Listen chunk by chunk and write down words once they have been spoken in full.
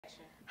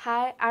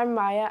Hi, I'm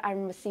Maya.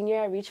 I'm a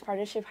senior at Reach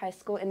Partnership High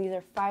School, and these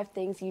are 5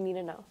 things you need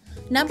to know.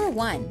 Number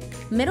 1,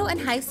 middle and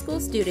high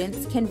school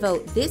students can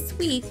vote this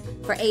week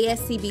for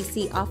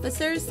ASCBC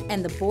officers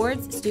and the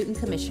board's student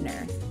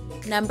commissioner.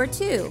 Number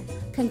 2,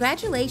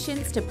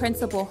 congratulations to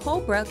Principal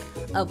Holbrook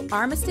of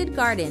Armistead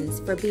Gardens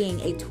for being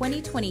a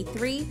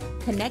 2023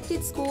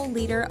 Connected School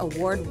Leader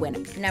Award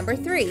winner. Number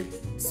 3,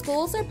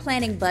 schools are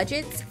planning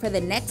budgets for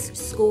the next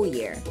school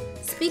year.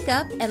 Speak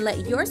up and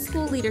let your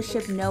school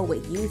leadership know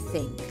what you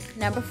think.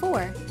 Number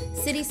 4,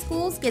 City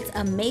Schools gets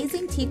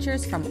amazing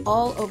teachers from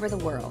all over the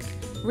world.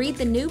 Read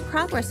the new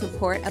progress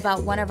report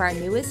about one of our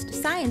newest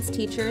science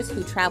teachers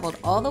who traveled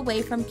all the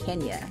way from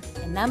Kenya.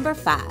 And number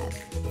 5,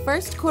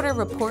 first quarter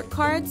report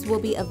cards will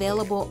be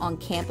available on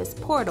Campus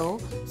Portal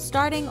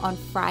starting on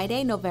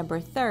Friday, November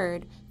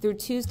 3rd through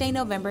Tuesday,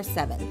 November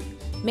 7th.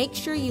 Make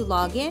sure you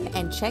log in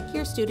and check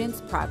your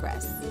students'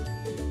 progress.